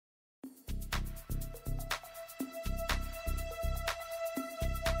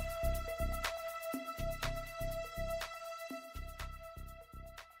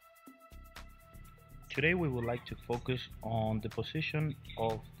Today we would like to focus on the position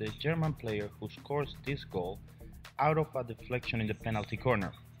of the German player who scores this goal out of a deflection in the penalty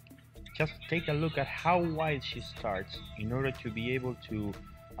corner. Just take a look at how wide she starts in order to be able to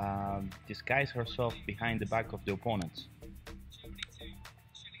disguise herself behind the back of the opponents.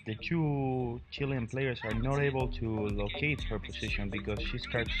 The two Chilean players are not able to locate her position because she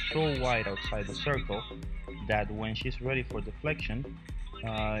starts so wide outside the circle that when she's ready for deflection,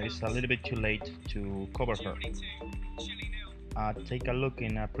 it's a little bit too late to cover her. Take a look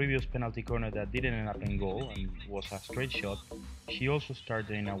in a previous penalty corner that didn't end up in goal and was a straight shot. She also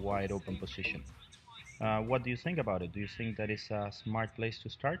started in a wide open position. What do you think about it? Do you think that is a smart place to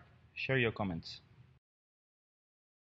start? Share your comments.